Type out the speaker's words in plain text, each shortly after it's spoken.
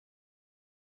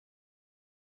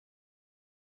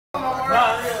I'm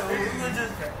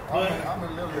a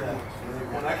little bit.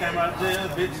 When I came out of jail,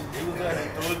 bitch, he was there.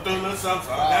 Threw a little something.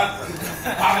 So I got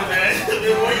where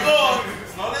you going?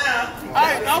 Slow down.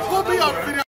 Hey, I'm gonna be on the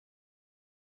video.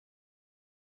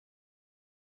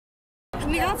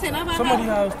 Somebody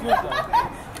has killed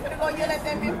that.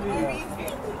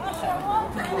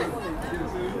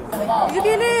 You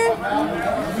get in?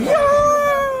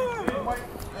 Yeah!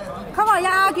 Come on,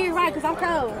 y'all get it right, because I'm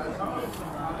cold.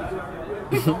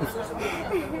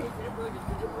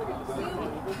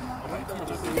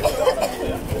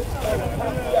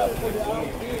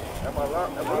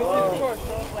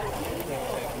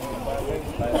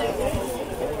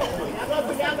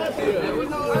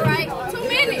 All right, 2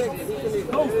 minutes.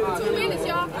 2 minutes,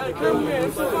 y'all.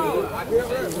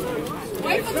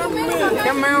 Wait for 2 minutes.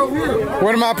 Come over here.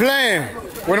 What am I playing?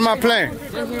 What am I playing?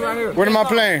 What am I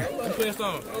playing?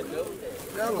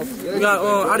 We got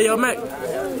Audio Mac.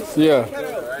 Yeah.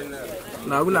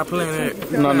 Nah, we're not playing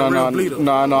that. No.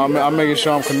 I'm making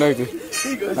sure I'm connected.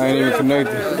 I ain't even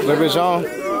connected. That bitch on?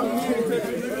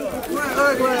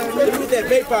 That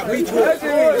vape pop beach.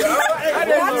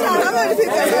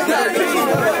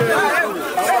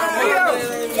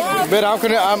 Bet I'm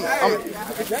connected. I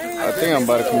think I'm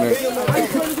about to connect.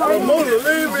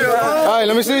 Alright,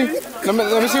 let me see. Let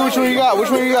me see which one you got. Which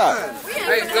one you got?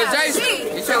 Hey, Jason,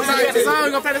 you trying to play the song?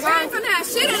 You gonna play the song? I ain't finna have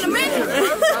shit in a minute.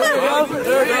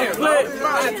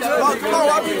 Come on,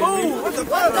 watch me move. What the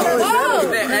fuck? It's on.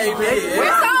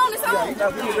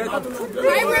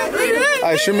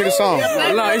 Alright, shoot me the song.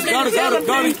 No, it's go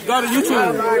to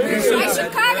YouTube. Hey,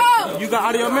 Chicago. You got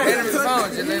Audio Mac?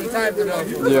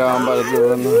 Yeah, I'm about to do it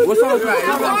right now. What song is that?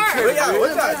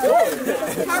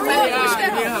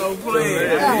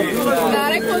 Nah,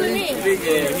 they pulling in. They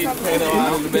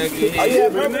don't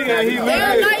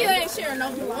know you ain't sharing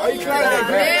no blood. Are you trying to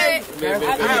get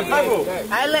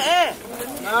I let it.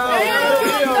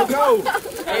 Go.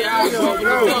 Hey,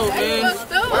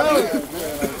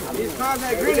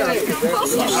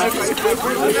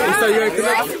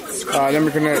 Alright, let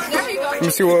me connect. Let me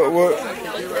see what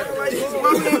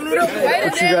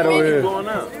you got over here.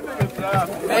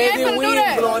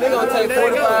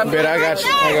 Bet I got you.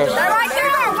 They're right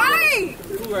there. Wait.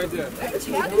 Right there.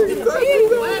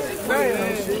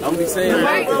 I'm be saying,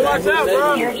 right. Watch out,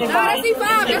 bro. No, that's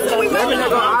E5. That's what we want.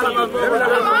 Come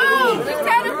on.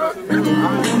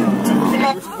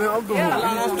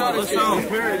 Just tell them.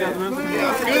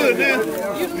 Good, man.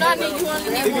 You do not need you on the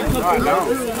network.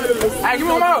 Hey, give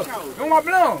me one more. Give me one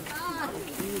balloon.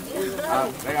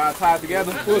 They all tied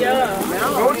together. Go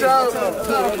job.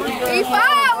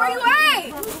 E5, where you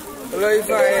at? Where you at?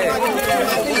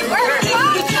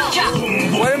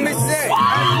 What did we say?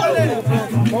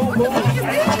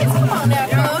 Come on now,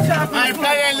 coach. I ain't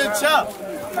play that little chop.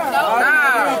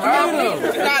 Nah,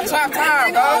 it's not chop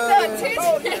time, bro.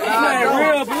 Man,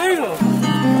 real believer.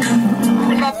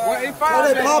 Where E5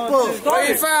 at?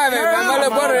 Where E5 at? My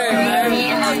little brother at.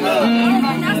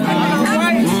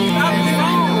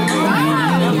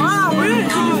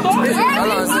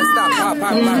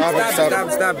 Hold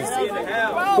on, stop it.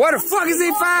 Where the fuck is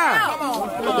E5?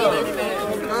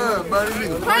 Buddy,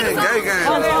 nigga playing gay game.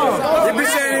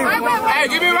 Hey,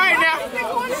 give me right now.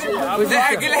 Hey,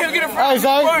 let him get in front. Hey,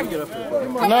 Zay.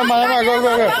 No, man, go.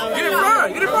 Get in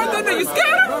front, that nigga. You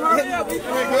scared him?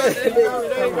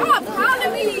 Stop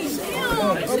calling me.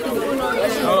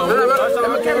 Let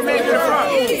my cameraman get in front.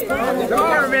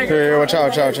 Here, watch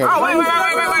out. Oh, wait.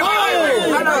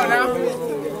 I know now.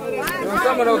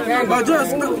 Some of those cameras. But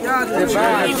just, y'all just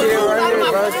I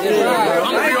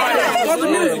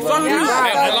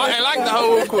like the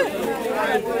whole quick.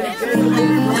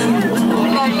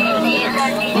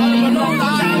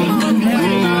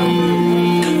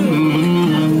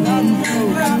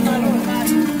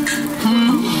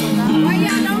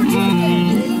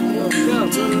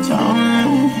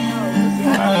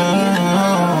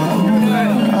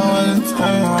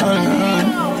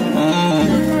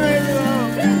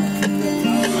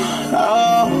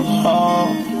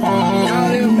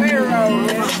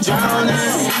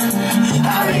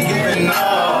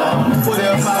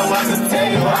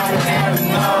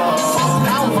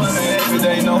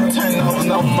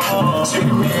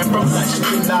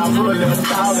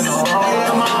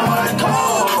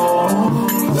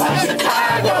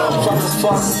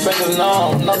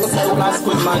 Nothing say when I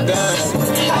squeeze my gun.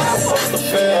 I'm supposed to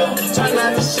fail. Try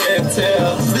not to shed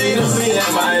tears. Lead a beat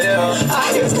in my ear. I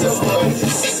am still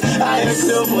voice.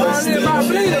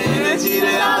 Energy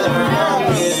that I learned.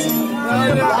 I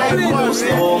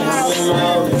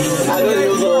could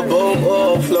use a boom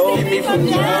or flow. Keep me from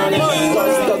drowning.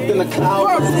 Got stuck in the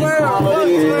clouds.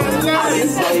 I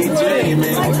just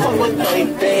daydreaming. Fuck what they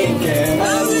thinking.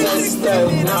 I'm just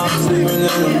stuck, now I'm sleeping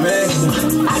in the bed.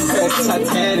 I cracked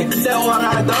Titanic, that one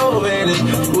I dove in it.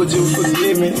 Would you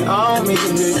forgive me? I don't mean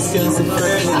to be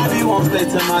schizophrenic. I be won't stay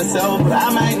to myself, but I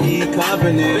might need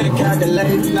company. Been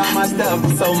calculating on my stuff,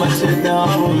 so much shit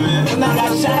done, man. When I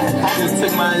got shot, I just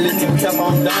took my list and kept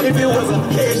on dumping. If it was a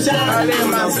headshot, I live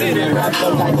in my city, wrapped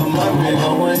up like a mummy.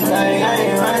 One thing, I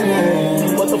ain't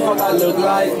running. What the fuck I look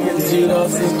like? Get the G'd up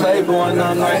since Playboy, and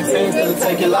I'm 19, finna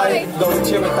take your life. Go to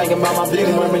chillin', thinking about my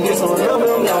bleeding, reminiscing on remember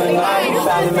them young nights.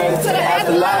 Finally made it to the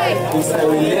afterlife. We say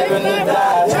we live and we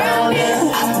die. Drowning,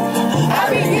 I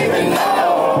be giving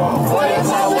up. What if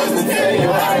I was to tell you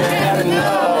I ain't never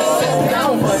know?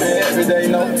 Down for me every day,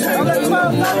 no time,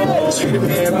 no. Treated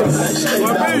me in Brooklyn, straight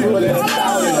down, put it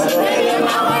down. In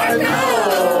my heart, no.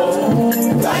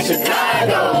 Like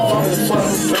Chicago.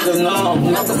 Fingers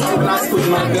numb, not the same when I squeeze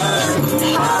my gun.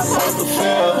 How I'm supposed to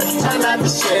feel? Try not to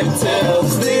shed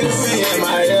tears. Leave me in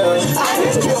my ear. I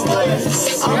hit your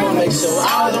voice. I'ma make sure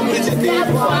all them bitches dead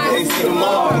before I can't see them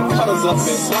all. Cut us up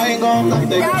and swing on like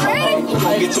they can come.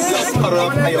 I'll get your blood cut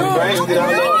up. How your brain get all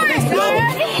over the floor.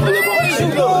 Pull it on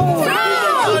shit up.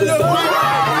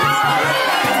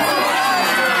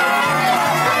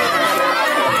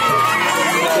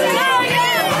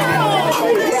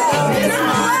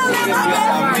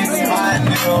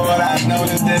 But I know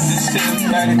that this shit's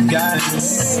kinda got me.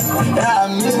 Yeah, I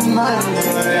miss my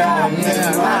nigga, yeah, I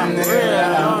miss my nigga,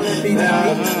 yeah,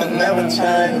 I never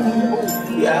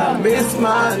change. Yeah, I miss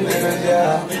my niggas,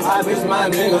 yeah, I miss my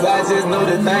niggas. I just know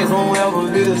that things won't ever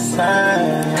be the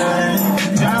same.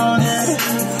 Drowning,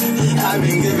 I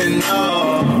been giving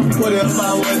up. What if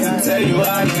I was to tell you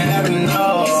I didn't have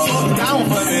enough? Down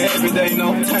for me every day, no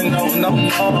turn, no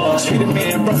more. Treated me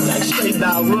and broke like straight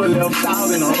down, rule left out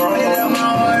in a row. Left my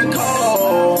heart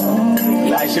cold,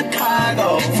 like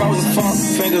Chicago. Frozen funk,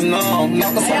 fingers numb.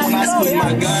 Knock us out when I squeeze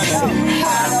my gun.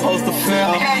 How I'm supposed to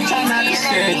feel? Try not to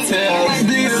shed tears.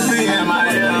 Deeply in my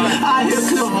ear, I hear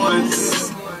clear voices.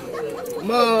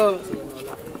 Love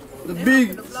the big.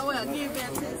 Blow out, give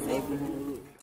back to the